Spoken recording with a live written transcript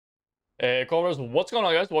Hey, Cobras, what's going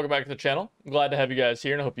on, guys? Welcome back to the channel. I'm glad to have you guys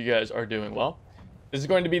here, and I hope you guys are doing well. This is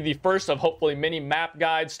going to be the first of hopefully many map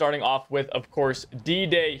guides, starting off with, of course,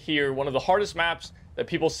 D-Day here, one of the hardest maps that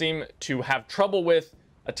people seem to have trouble with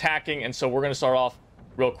attacking, and so we're going to start off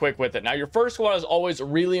real quick with it. Now, your first one is always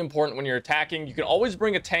really important when you're attacking. You can always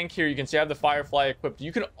bring a tank here. You can see I have the Firefly equipped.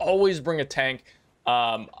 You can always bring a tank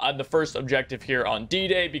on the first objective here on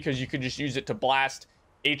D-Day, because you can just use it to blast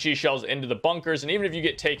HE shells into the bunkers, and even if you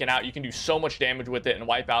get taken out, you can do so much damage with it and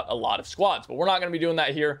wipe out a lot of squads. But we're not going to be doing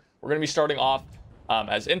that here. We're going to be starting off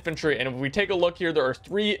as infantry, and if we take a look here, there are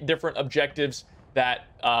 3 different objectives that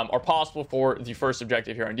are possible for the first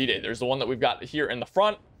objective here on D-Day. There's the one that we've got here in the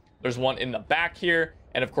front, there's one in the back here,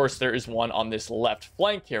 and of course there is one on this left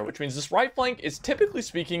flank here, which means this right flank is, typically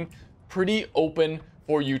speaking, pretty open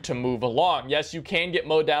for you to move along. Yes, you can get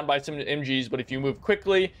mowed down by some MGs, but if you move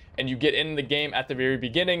quickly and you get in the game at the very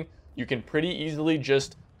beginning, you can pretty easily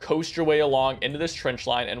just coast your way along into this trench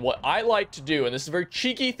line. And what I like to do, and this is a very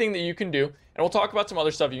cheeky thing that you can do, and we'll talk about some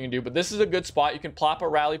other stuff you can do, but this is a good spot. You can plop a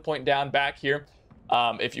rally point down back here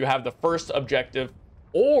if you have the first objective,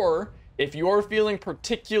 or if you're feeling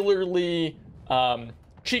particularly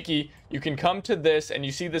cheeky, you can come to this and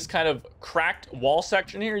you see this kind of cracked wall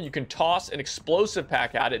section here. You can toss an explosive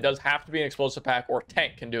pack at it. It does have to be an explosive pack, or a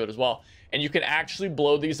tank can do it as well, and you can actually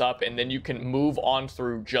blow these up, and then you can move on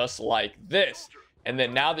through just like this. And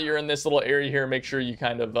then now that you're in this little area here, make sure you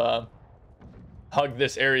kind of hug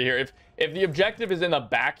this area here. If the objective is in the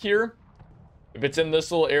back here, if it's in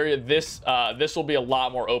this little area, this will be a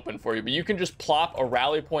lot more open for you. But you can just plop a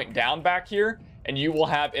rally point down back here, and you will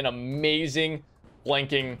have an amazing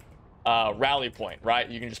flanking rally point, right?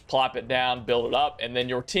 You can just plop it down, build it up, and then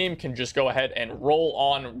your team can just go ahead and roll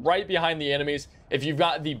on right behind the enemies. If you've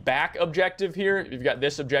got the back objective here, if you've got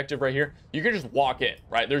this objective right here, you can just walk in,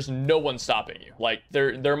 right? There's no one stopping you. Like,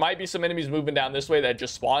 there might be some enemies moving down this way that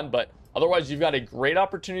just spawned, but otherwise you've got a great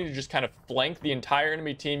opportunity to just kind of flank the entire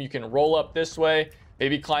enemy team. You can roll up this way,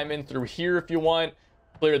 maybe climb in through here if you want,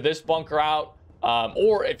 clear this bunker out,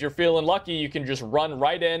 or if you're feeling lucky, you can just run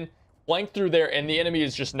right in, flank through there, and the enemy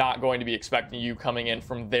is just not going to be expecting you coming in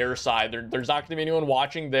from their side. There's not going to be anyone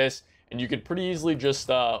watching this, and you could pretty easily just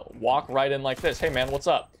walk right in like this. Hey man, what's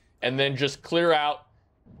up? And then just clear out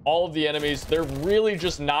all of the enemies. They're really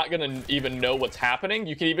just not going to even know what's happening.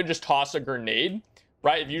 You can even just toss a grenade,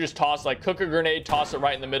 right? If you just toss, like, cook a grenade, toss it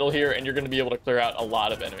right in the middle here, and you're going to be able to clear out a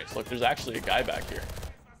lot of enemies. Look, there's actually a guy back here.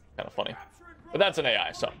 Kind of funny, but that's an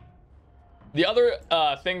AI. So the other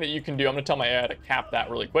thing that you can do, I'm going to tell my AI to cap that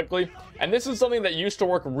really quickly. And this is something that used to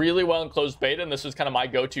work really well in closed beta, and this was kind of my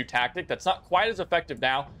go-to tactic. That's not quite as effective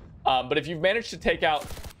now. But if you've managed to take out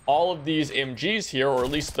all of these MGs here, or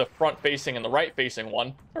at least the front-facing and the right-facing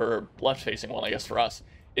one, or left-facing one, I guess, for us,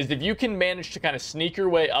 is if you can manage to kind of sneak your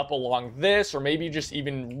way up along this, or maybe just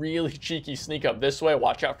even really cheeky sneak up this way.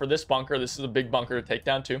 Watch out for this bunker. This is a big bunker to take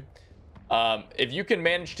down, too. If you can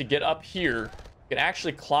manage to get up here, can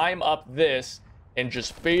actually climb up this and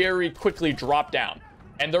just very quickly drop down,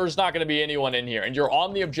 and there's not going to be anyone in here, and you're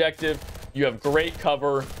on the objective. You have great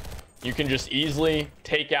cover. You can just easily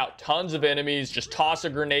take out tons of enemies, just toss a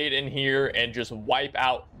grenade in here and just wipe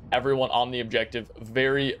out everyone on the objective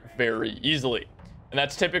very, very easily. And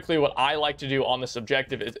that's typically what I like to do on this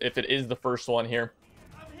objective, if it is the first one here.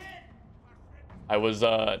 I was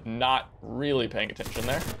not really paying attention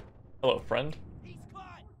there. Hello, friend.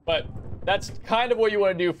 But that's kind of what you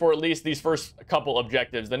want to do for at least these first couple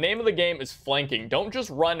objectives. The name of the game is flanking. Don't just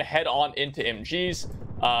run head on into MGs.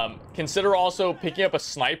 Consider also picking up a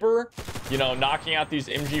sniper, you know, knocking out these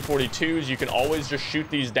MG42s. You can always just shoot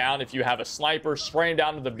these down if you have a sniper. Spraying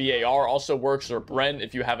down to the BAR also works, or Bren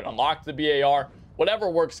if you haven't unlocked the BAR. Whatever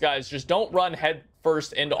works, guys. Just don't run head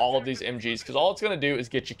first into all of these MGs, because all it's going to do is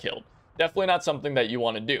get you killed. Definitely not something that you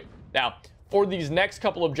want to do. Now, for these next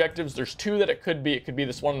couple objectives, there's 2 that it could be. It could be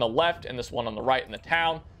this one on the left and this one on the right in the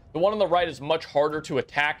town. The one on the right is much harder to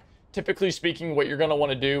attack. Typically speaking, what you're going to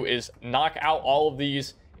want to do is knock out all of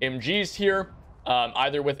these MGs here,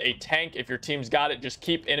 either with a tank. If your team's got it, just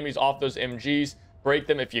keep enemies off those MGs, break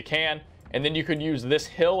them if you can, and then you could use this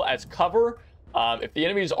hill as cover. If the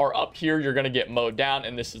enemies are up here, you're going to get mowed down,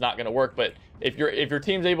 and this is not going to work. But if your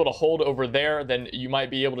team's able to hold over there, then you might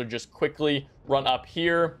be able to just quickly run up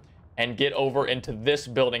here and get over into this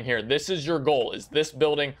building here. This is your goal, is this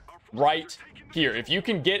building right here. If you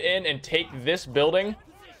can get in and take this building,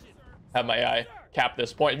 have my eye cap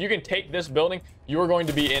this point. If you can take this building, you are going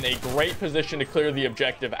to be in a great position to clear the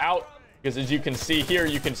objective out, because as you can see here,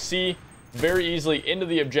 you can see very easily into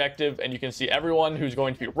the objective, and you can see everyone who's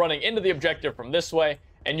going to be running into the objective from this way,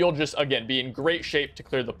 and you'll just, again, be in great shape to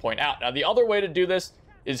clear the point out. Now, the other way to do this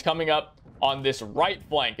is coming up on this right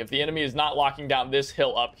flank. If the enemy is not locking down this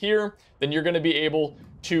hill up here, then you're going to be able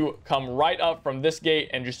to come right up from this gate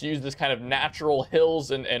and just use this kind of natural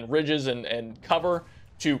hills and ridges and cover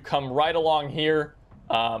to come right along here,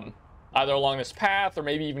 either along this path or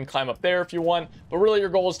maybe even climb up there if you want. But really your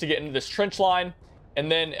goal is to get into this trench line. And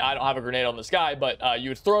then I don't have a grenade on this guy, but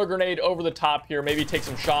you would throw a grenade over the top here, maybe take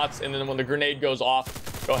some shots, and then when the grenade goes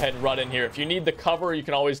off, go ahead and run in here. If you need the cover, you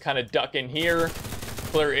can always kind of duck in here,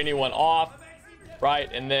 clear anyone off, right?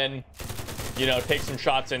 And then, you know, take some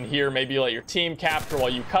shots in here, maybe let your team capture while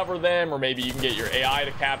you cover them, or maybe you can get your AI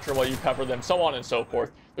to capture while you cover them, so on and so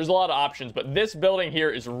forth. There's a lot of options, but this building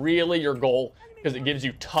here is really your goal because it gives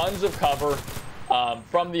you tons of cover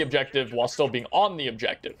from the objective while still being on the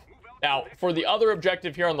objective. Now, for the other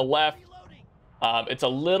objective here on the left, it's a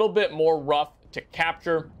little bit more rough to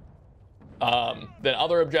capture than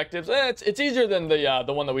other objectives. It's easier than the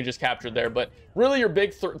one that we just captured there, but really your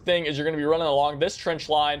big thing is you're going to be running along this trench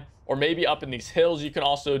line or maybe up in these hills you can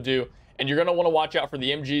also do, and you're going to want to watch out for the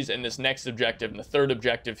MGs in this next objective and the third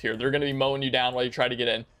objective here. They're going to be mowing you down while you try to get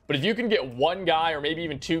in. But if you can get one guy or maybe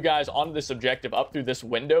even two guys onto this objective up through this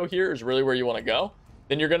window here is really where you want to go.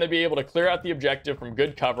 Then you're going to be able to clear out the objective from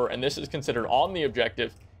good cover, and this is considered on the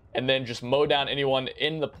objective, and then just mow down anyone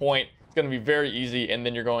in the point. It's going to be very easy, and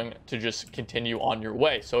then you're going to just continue on your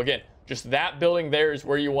way. So again, just that building there is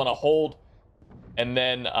where you want to hold, and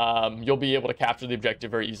then you'll be able to capture the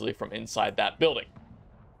objective very easily from inside that building.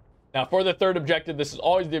 Now for the third objective, this is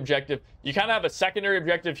always the objective. You kind of have a secondary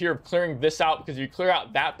objective here of clearing this out, because if you clear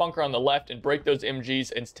out that bunker on the left and break those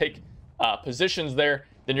MGs and take positions there,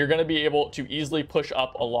 then you're going to be able to easily push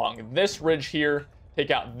up along this ridge here,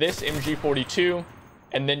 take out this MG42,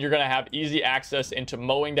 and then you're going to have easy access into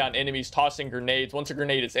mowing down enemies, tossing grenades. Once a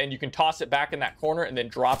grenade is in, you can toss it back in that corner and then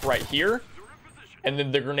drop right here, and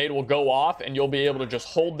then the grenade will go off, and you'll be able to just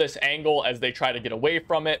hold this angle as they try to get away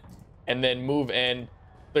from it, and then move in,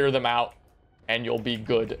 clear them out, and you'll be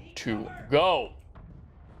good to go.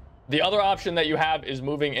 The other option that you have is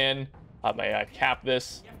moving in, may I cap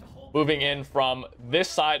this? Moving in from this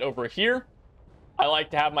side over here. I like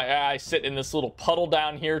to have my AI sit in this little puddle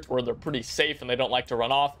down here to where they're pretty safe and they don't like to run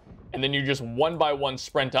off. And then you just one by one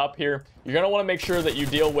sprint up here. You're going to want to make sure that you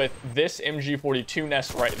deal with this MG42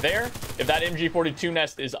 nest right there. If that MG42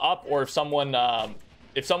 nest is up, or if someone's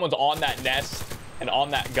on that nest and on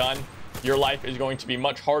that gun, your life is going to be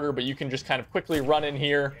much harder, but you can just kind of quickly run in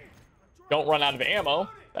here. Don't run out of ammo.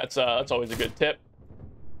 That's always a good tip.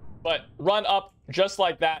 But run up just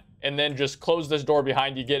like that, and then just close this door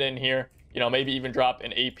behind you, get in here, you know, maybe even drop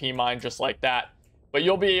an AP mine just like that. But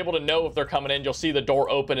you'll be able to know if they're coming in. You'll see the door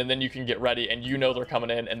open, and then you can get ready, and you know they're coming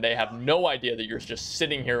in, and they have no idea that you're just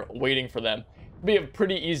sitting here waiting for them. It'll be a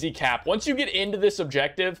pretty easy cap. Once you get into this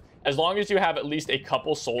objective, as long as you have at least a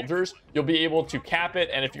couple soldiers, you'll be able to cap it.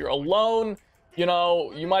 And if you're alone, you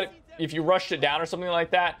know, you might, if you rushed it down or something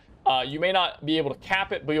like that, you may not be able to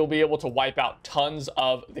cap it, but you'll be able to wipe out tons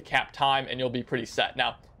of the cap time, and you'll be pretty set.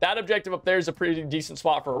 Now, that objective up there is a pretty decent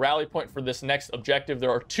spot for a rally point for this next objective. There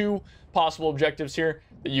are two possible objectives here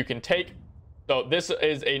that you can take. So this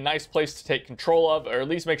is a nice place to take control of, or at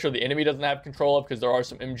least make sure the enemy doesn't have control of, because there are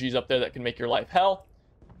some MGs up there that can make your life hell.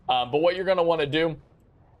 But what you're going to want to do,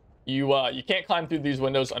 you can't climb through these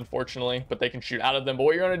windows, unfortunately, but they can shoot out of them. But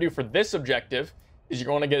what you're going to do for this objective is you're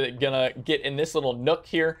going to get in this little nook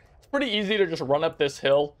here. Pretty easy to just run up this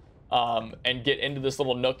hill and get into this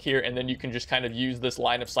little nook here, and then you can just kind of use this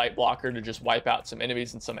line of sight blocker to just wipe out some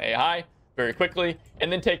enemies and some AI very quickly, and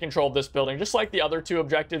then take control of this building. Just like the other two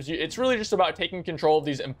objectives, it's really just about taking control of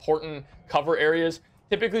these important cover areas.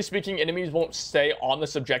 Typically speaking, enemies won't stay on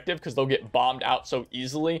this objective because they'll get bombed out so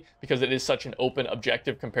easily, because it is such an open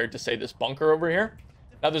objective compared to, say, this bunker over here.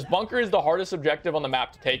 Now, this bunker is the hardest objective on the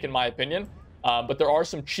map to take, in my opinion, but there are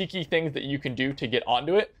some cheeky things that you can do to get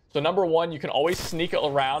onto it. So number one, you can always sneak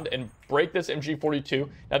around and break this MG42.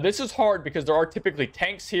 Now this is hard because there are typically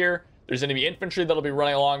tanks here. There's enemy infantry that'll be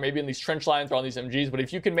running along, maybe in these trench lines or on these MGs. But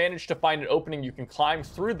if you can manage to find an opening, you can climb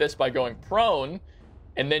through this by going prone.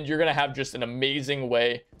 And then you're going to have just an amazing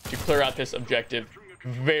way to clear out this objective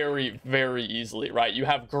very, very easily, right? You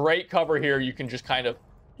have great cover here. You can just kind of,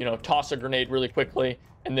 you know, toss a grenade really quickly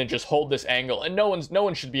and then just hold this angle, and no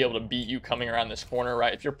one should be able to beat you coming around this corner,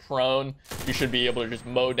 right? If you're prone, you should be able to just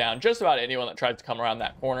mow down just about anyone that tries to come around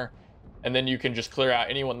that corner, and then you can just clear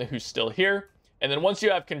out anyone who's still here. And then once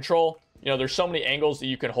you have control, you know, there's so many angles that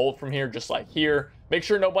you can hold from here, just like here. Make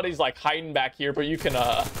sure nobody's like hiding back here, but you can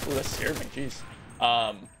ooh, that scared me,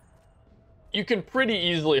 jeez. You can pretty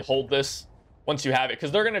easily hold this once you have it,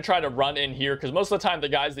 because they're going to try to run in here, because most of the time the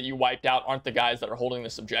guys that you wiped out aren't the guys that are holding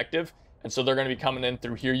this objective. and so they're going to be coming in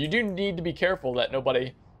through here. You do need to be careful that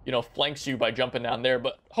nobody, you know, flanks you by jumping down there,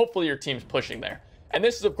 but hopefully your team's pushing there. And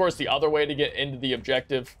this is, of course, the other way to get into the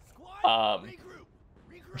objective,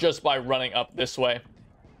 just by running up this way,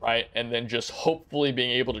 right? And then just hopefully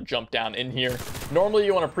being able to jump down in here. Normally,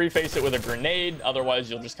 you want to preface it with a grenade. Otherwise,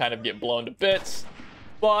 you'll just kind of get blown to bits.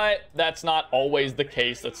 But that's not always the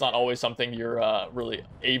case. That's not always something you're really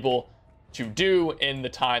able to do in the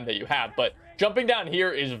time that you have. But jumping down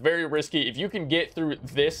here is very risky. If you can get through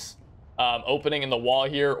this opening in the wall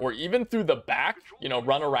here, or even through the back, you know,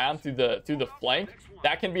 run around through the flank,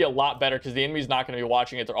 that can be a lot better because the enemy's not going to be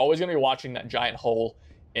watching it. They're always going to be watching that giant hole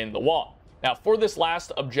in the wall. Now, for this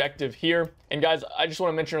last objective here, and guys, I just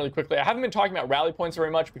want to mention really quickly, I haven't been talking about rally points very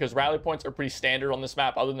much because rally points are pretty standard on this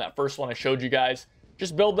map. Other than that first one I showed you guys,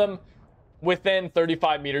 just build them within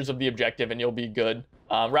 35 meters of the objective and you'll be good.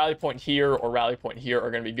 Rally point here or rally point here are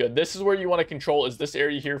going to be good. This is where you want to control, is this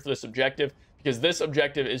area here for this objective, because this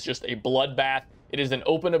objective is just a bloodbath. It is an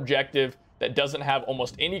open objective that doesn't have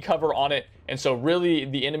almost any cover on it, and so really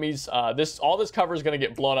the enemies, all this cover is going to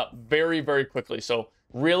get blown up very, very quickly. So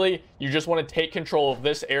really, you just want to take control of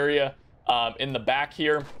this area in the back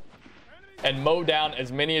here and mow down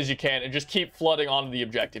as many as you can and just keep flooding onto the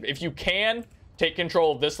objective. If you can take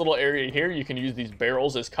control of this little area here, you can use these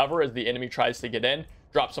barrels as cover as the enemy tries to get in,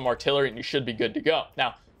 drop some artillery, and you should be good to go.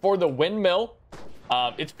 Now, for the windmill,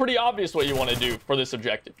 it's pretty obvious what you want to do for this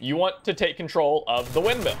objective. You want to take control of the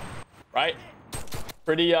windmill, right?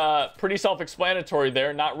 Pretty self-explanatory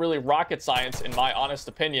there. Not really rocket science, in my honest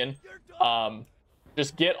opinion.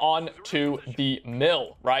 Just get on to the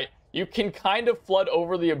mill, right? You can kind of flood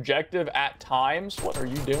over the objective at times. What are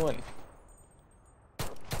you doing?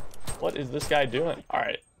 What is this guy doing? All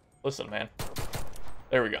right, listen, man.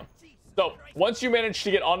 There we go. So once you manage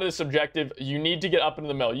to get onto this objective, you need to get up into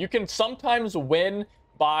the mill. You can sometimes win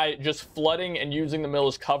by just flooding and using the mill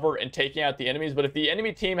as cover and taking out the enemies. But if the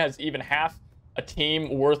enemy team has even half a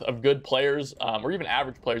team worth of good players, or even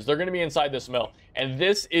average players, they're going to be inside this mill. And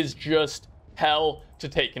this is just hell to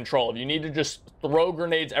take control of. You need to just throw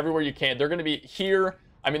grenades everywhere you can. They're going to be here.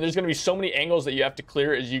 I mean, there's going to be so many angles that you have to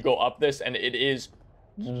clear as you go up this, and it is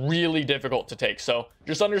really difficult to take. So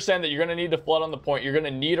just understand that you're going to need to flood on the point. You're going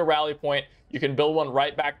to need a rally point. You can build one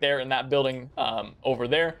right back there in that building over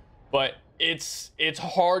there, but it's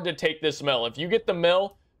hard to take this mill. If you get the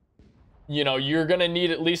mill, you know, you're going to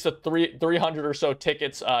need at least 300 or so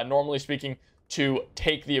tickets, normally speaking, to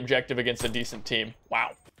take the objective against a decent team.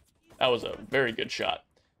 Wow, that was a very good shot.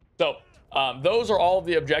 So those are all of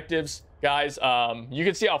the objectives, guys. You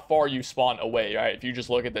can see how far you spawn away, right? If you just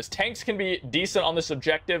look at this, tanks can be decent on this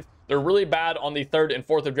objective. They're really bad on the third and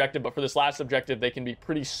fourth objective, but for this last objective, they can be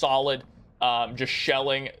pretty solid, just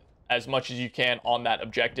shelling as much as you can on that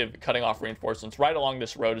objective, cutting off reinforcements. Right along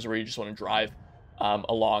this road is where you just want to drive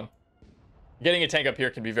along. Getting a tank up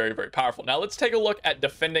here can be very, very powerful. Now let's take a look at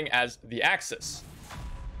defending as the Axis.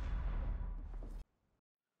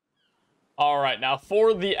 All right, now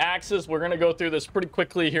for the Axis, we're going to go through this pretty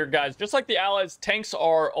quickly here, guys. Just like the Allies, tanks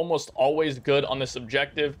are almost always good on this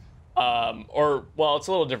objective. Well, it's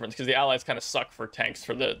a little different because the Allies kind of suck for tanks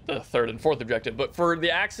for the third and fourth objective. But for the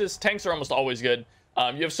Axis, tanks are almost always good.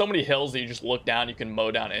 You have so many hills that you just look down, you can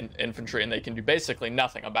mow down infantry, and they can do basically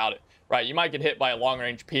nothing about it, right? You might get hit by a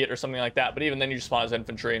long-range Piet or something like that, but even then you just spawn as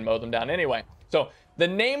infantry and mow them down anyway. So the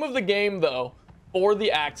name of the game, though, for the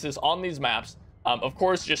Axis on these maps, of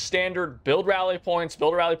course, just standard build rally points,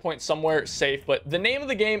 build a rally point somewhere safe. But the name of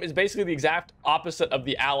the game is basically the exact opposite of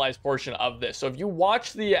the Allies portion of this. So if you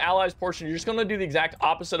watch the Allies portion, you're just going to do the exact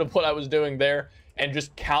opposite of what I was doing there and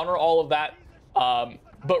just counter all of that.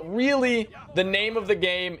 But really, the name of the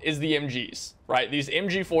game is the MGs, right? These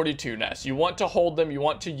MG42 nests. You want to hold them. You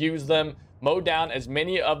want to use them. Mow down as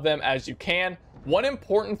many of them as you can. One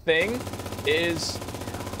important thing is,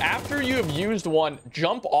 after you have used one,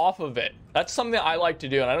 jump off of it. That's something that I like to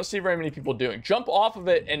do, and I don't see very many people doing. Jump off of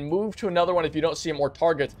it and move to another one if you don't see more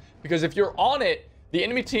targets, because if you're on it, the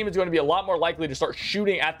enemy team is going to be a lot more likely to start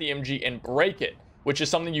shooting at the MG and break it, which is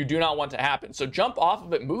something you do not want to happen. So jump off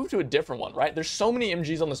of it, move to a different one, right? There's so many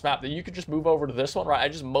MGs on this map that you could just move over to this one, right? I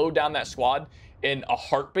just mowed down that squad in a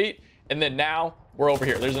heartbeat, and then now we're over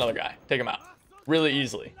here. There's another guy. Take him out really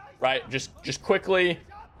easily, right? Just quickly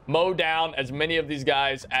mow down as many of these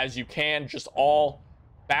guys as you can, just all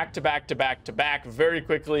back to back to back to back very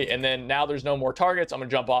quickly. And then now there's no more targets. I'm gonna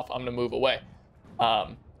jump off. I'm gonna move away.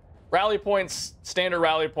 Rally points, standard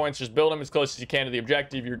rally points, just build them as close as you can to the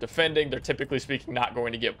objective you're defending. They're typically speaking not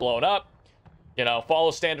going to get blown up. You know, follow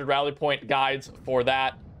standard rally point guides for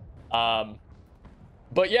that.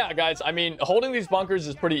 But yeah, guys, I mean, holding these bunkers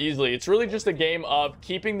is pretty easily. It's really just a game of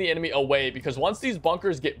keeping the enemy away, because once these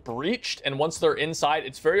bunkers get breached and once they're inside,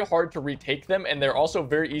 it's very hard to retake them, and they're also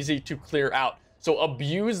very easy to clear out. So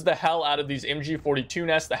abuse the hell out of these MG42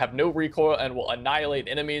 nests that have no recoil and will annihilate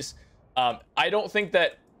enemies. I don't think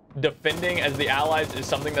that defending as the Allies is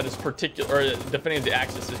something that is defending as the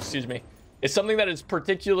Axis, excuse me, is something that is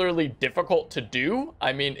particularly difficult to do.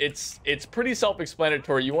 I mean, it's pretty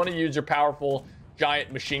self-explanatory. You want to use your powerful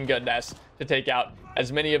giant machine gun nest to take out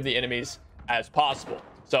as many of the enemies as possible.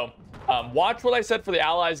 So watch what I said for the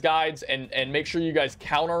Allies guides and make sure you guys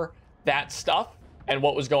counter that stuff and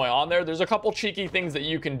what was going on there. There's a couple cheeky things that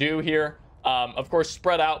you can do here. Of course,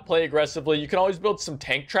 spread out, play aggressively. You can always build some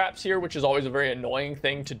tank traps here, which is always a very annoying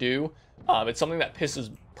thing to do. It's something that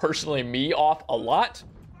pisses personally me off a lot,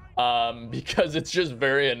 because it's just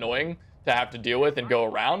very annoying to have to deal with and go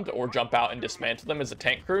around or jump out and dismantle them as a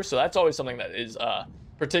tank crew. So that's always something that is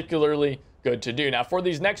particularly good to do. Now, for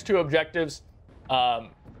these next two objectives,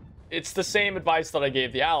 it's the same advice that I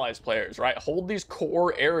gave the Allies players, right? Hold these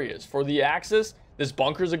core areas. For the Axis, this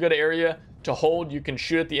bunker is a good area to hold. You can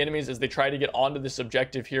shoot at the enemies as they try to get onto this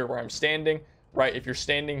objective here where I'm standing, right? If you're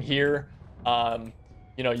standing here,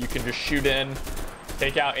 you know, you can just shoot in,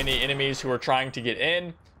 take out any enemies who are trying to get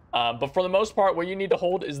in. But for the most part, what you need to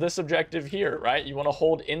hold is this objective here, right? You want to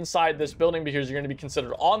hold inside this building because you're going to be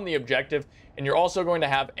considered on the objective, and you're also going to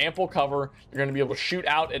have ample cover. You're going to be able to shoot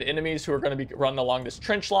out at enemies who are going to be running along this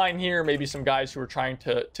trench line here, maybe some guys who are trying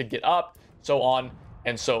to get up, so on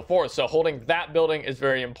and so forth. So holding that building is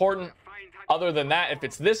very important. Other than that, if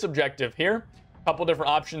it's this objective here, a couple different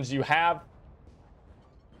options you have.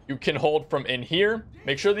 You can hold from in here.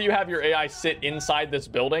 Make sure that you have your AI sit inside this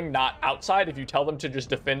building, not outside. If you tell them to just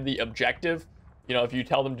defend the objective, you know, if you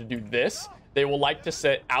tell them to do this, they will like to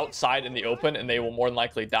sit outside in the open and they will more than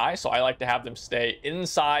likely die. So I like to have them stay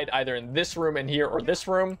inside, either in this room in here or this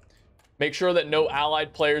room. Make sure that no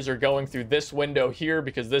Allied players are going through this window here,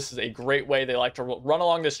 because this is a great way. They like to run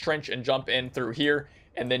along this trench and jump in through here,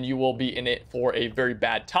 and then you will be in it for a very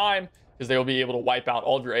bad time, because they will be able to wipe out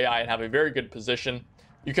all of your AI and have a very good position.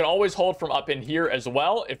 You can always hold from up in here as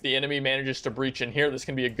well. If the enemy manages to breach in here, this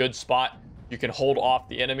can be a good spot. You can hold off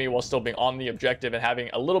the enemy while still being on the objective and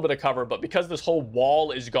having a little bit of cover. But because this whole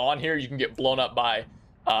wall is gone here, you can get blown up by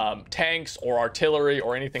tanks or artillery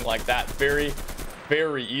or anything like that very,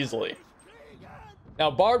 very easily. Now,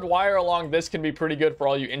 barbed wire along this can be pretty good for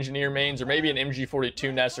all you engineer mains, or maybe an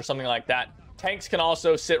MG42 nest or something like that. Tanks can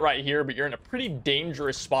also sit right here, but you're in a pretty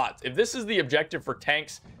dangerous spot. If this is the objective for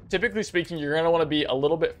tanks, typically speaking, you're going to want to be a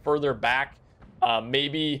little bit further back,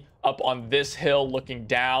 maybe up on this hill looking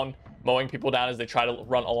down, mowing people down as they try to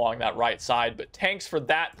run along that right side. But tanks for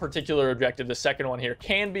that particular objective, the second one here,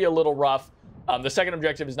 can be a little rough. The second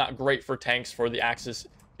objective is not great for tanks for the Axis,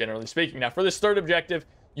 generally speaking. Now, for this third objective,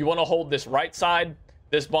 you want to hold this right side,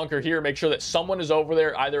 this bunker here. Make sure that someone is over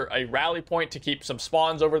there, either a rally point to keep some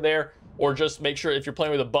spawns over there, or just make sure if you're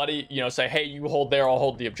playing with a buddy, you know, say, hey, you hold there, I'll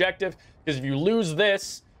hold the objective. Because if you lose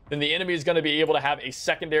this, then the enemy is going to be able to have a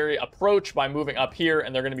secondary approach by moving up here,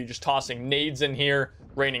 and they're going to be just tossing nades in here,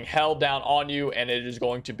 raining hell down on you, and it is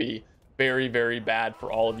going to be very, very bad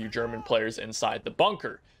for all of you German players inside the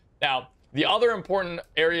bunker. Now, the other important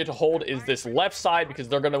area to hold is this left side, because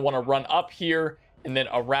they're going to want to run up here and then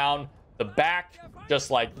around the back,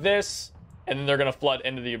 just like this, and then they're going to flood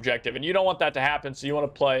into the objective. And you don't want that to happen, so you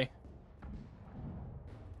want to play...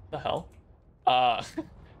 the hell?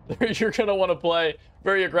 You're going to want to play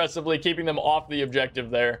very aggressively, keeping them off the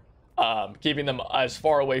objective there, keeping them as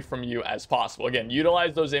far away from you as possible. Again,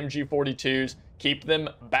 utilize those MG42s, keep them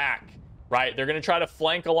back, right? They're going to try to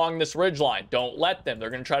flank along this ridgeline. Don't let them.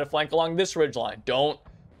 They're going to try to flank along this ridgeline. Don't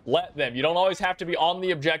let them. You don't always have to be on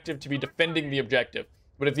the objective to be defending the objective.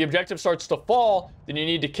 But if the objective starts to fall, then you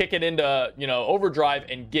need to kick it into, you know, overdrive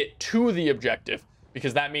and get to the objective,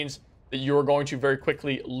 because that means that you are going to very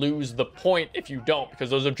quickly lose the point if you don't, because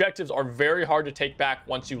those objectives are very hard to take back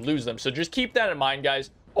once you lose them. So just keep that in mind,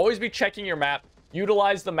 guys. Always be checking your map.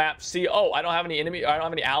 Utilize the map. See, oh, I don't have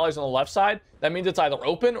any allies on the left side. That means it's either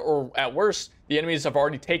open, or at worst, the enemies have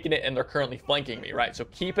already taken it and they're currently flanking me, right? So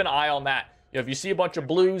keep an eye on that. You know, if you see a bunch of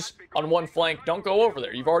blues on one flank, don't go over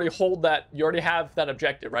there. You've already you already have that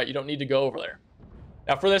objective, right? You don't need to go over there.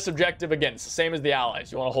 Now, for this objective, again, it's the same as the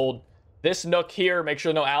allies. You want to hold this nook here, make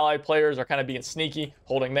sure no allied players are kind of being sneaky,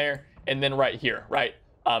 holding there, and then right here, right?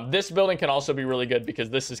 This building can also be really good because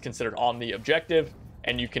this is considered on the objective,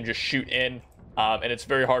 and you can just shoot in, and it's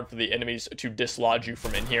very hard for the enemies to dislodge you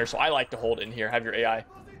from in here. So I like to hold in here, have your AI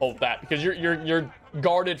hold that, because you're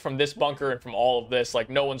guarded from this bunker and from all of this. Like,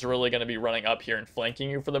 no one's really going to be running up here and flanking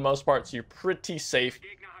you for the most part, so you're pretty safe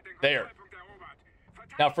there.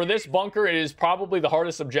 Now, for this bunker, it is probably the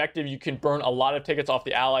hardest objective. You can burn a lot of tickets off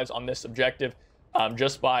the allies on this objective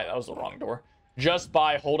just by... That was the wrong door. Just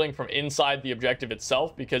by holding from inside the objective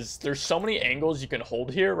itself, because there's so many angles you can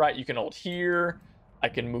hold here, right? You can hold here. I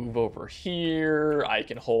can move over here. I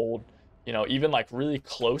can hold, you know, even like really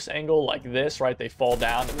close angle like this, right? They fall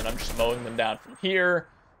down, and then I'm just mowing them down from here.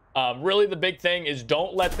 Really, the big thing is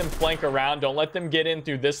don't let them flank around. Don't let them get in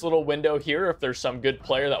through this little window here. If there's some good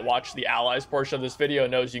player that watched the allies portion of this video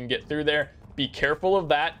knows you can get through there, be careful of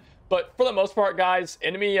that. But for the most part, guys,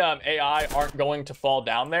 enemy AI aren't going to fall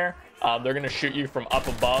down there. They're going to shoot you from up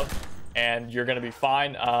above, and you're going to be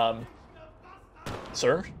fine.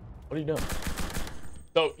 Sir, what are you doing?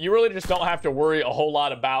 So you really just don't have to worry a whole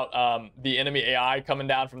lot about the enemy AI coming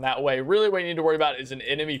down from that way. Really, what you need to worry about is an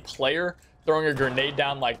enemy player throwing a grenade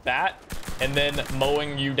down like that and then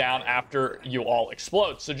mowing you down after you all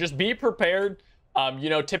explode. So just be prepared. You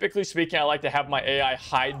know, typically speaking, I like to have my AI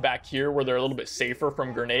hide back here where they're a little bit safer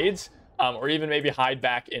from grenades, or even maybe hide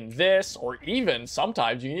back in this, or even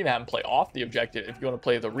sometimes you can even have them play off the objective if you want to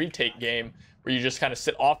play the retake game, where you just kind of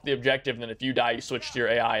sit off the objective, and then if you die, you switch to your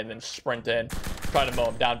AI and then sprint in, try to mow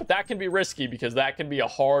them down. But that can be risky because that can be a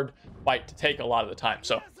hard fight to take a lot of the time.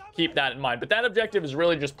 So keep that in mind. But that objective is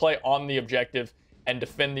really just play on the objective and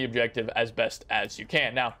defend the objective as best as you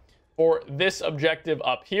can. Now, for this objective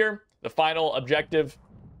up here, the final objective,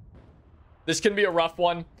 this can be a rough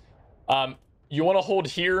one. You want to hold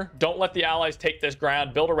here. Don't let the allies take this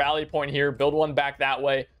ground. Build a rally point here. Build one back that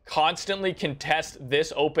way. Constantly contest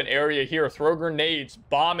this open area here. Throw grenades.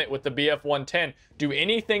 Bomb it with the BF-110. Do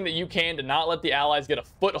anything that you can to not let the allies get a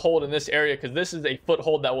foothold in this area, because this is a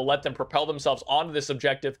foothold that will let them propel themselves onto this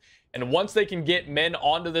objective. And once they can get men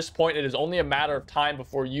onto this point, it is only a matter of time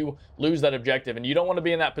before you lose that objective. And you don't want to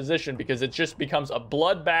be in that position, because it just becomes a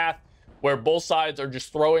bloodbath where both sides are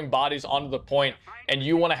just throwing bodies onto the point, and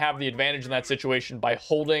you want to have the advantage in that situation by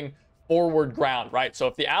holding forward ground, right? So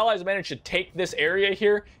if the allies manage to take this area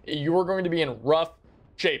here, you're going to be in rough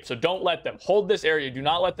shape. So don't let them hold this area. Do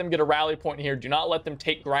not let them get a rally point here. Do not let them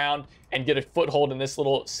take ground and get a foothold in this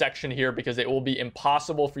little section here, because it will be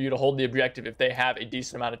impossible for you to hold the objective if they have a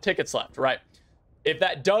decent amount of tickets left, right? If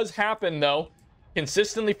that does happen, though,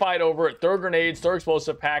 consistently fight over it, throw grenades, throw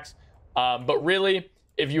explosive packs, but really,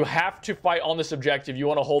 if you have to fight on this objective, you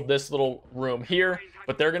want to hold this little room here,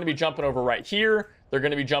 but they're going to be jumping over right here. They're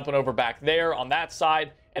going to be jumping over back there on that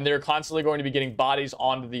side, and they're constantly going to be getting bodies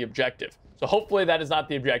onto the objective. So hopefully that is not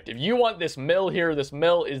the objective. You want this mill here. This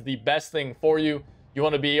mill is the best thing for you. You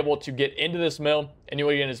want to be able to get into this mill, and you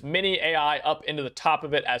want to get as many AI up into the top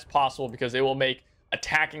of it as possible, because they will make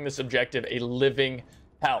attacking this objective a living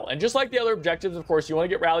hell. And just like the other objectives, of course, you want to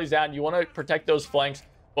get rallies down. You want to protect those flanks.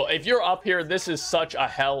 Well, if you're up here, this is such a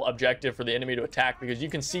hell objective for the enemy to attack, because you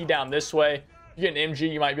can see down this way. You get an MG,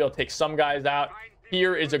 you might be able to take some guys out.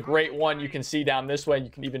 Here is a great one. You can see down this way. You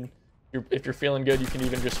can even, if you're feeling good, you can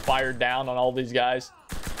even just fire down on all these guys,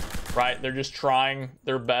 right? They're just trying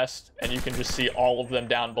their best, and you can just see all of them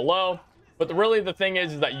down below. But really the thing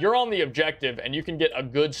is that you're on the objective, and you can get a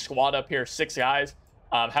good squad up here, 6 guys,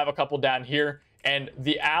 have a couple down here. And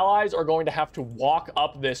the allies are going to have to walk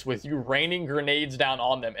up this with you raining grenades down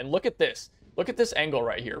on them. And look at this. Look at this angle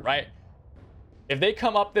right here, right? If they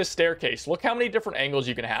come up this staircase, look how many different angles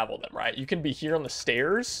you can have on them, right? You can be here on the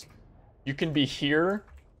stairs. You can be here.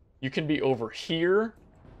 You can be over here.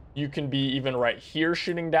 You can be even right here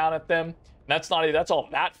shooting down at them. And that's all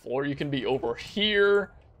that floor. You can be over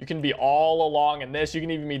here. You can be all along in this. You can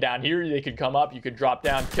even be down here. They could come up. You could drop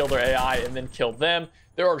down, kill their AI, and then kill them.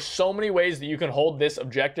 There are so many ways that you can hold this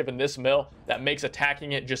objective in this mill that makes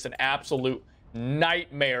attacking it just an absolute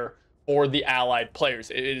nightmare for the allied players.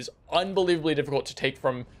 It is unbelievably difficult to take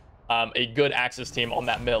from a good Axis team on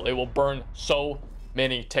that mill. It will burn so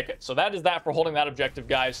many tickets. So that is that for holding that objective,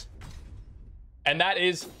 guys. And that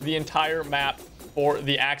is the entire map for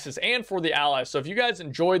the Axis and for the allies. So if you guys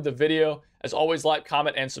enjoyed the video, as always, like,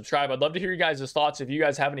 comment, and subscribe. I'd love to hear you guys' thoughts. If you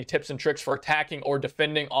guys have any tips and tricks for attacking or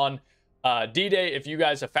defending on D-Day, if you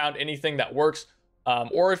guys have found anything that works,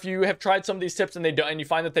 or if you have tried some of these tips and they don't, and you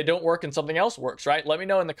find that they don't work and something else works, right? Let me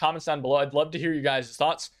know in the comments down below. I'd love to hear you guys'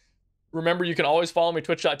 thoughts. Remember, you can always follow me,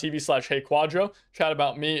 twitch.tv/HeyQuadro. Chat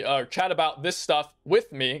about me, or chat about this stuff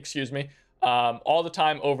with me, excuse me, all the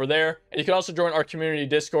time over there. And you can also join our community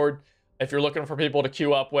Discord if you're looking for people to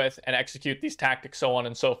queue up with and execute these tactics, so on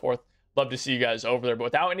and so forth. Love to see you guys over there. But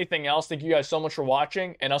without anything else, thank you guys so much for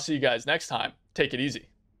watching, and I'll see you guys next time. Take it easy.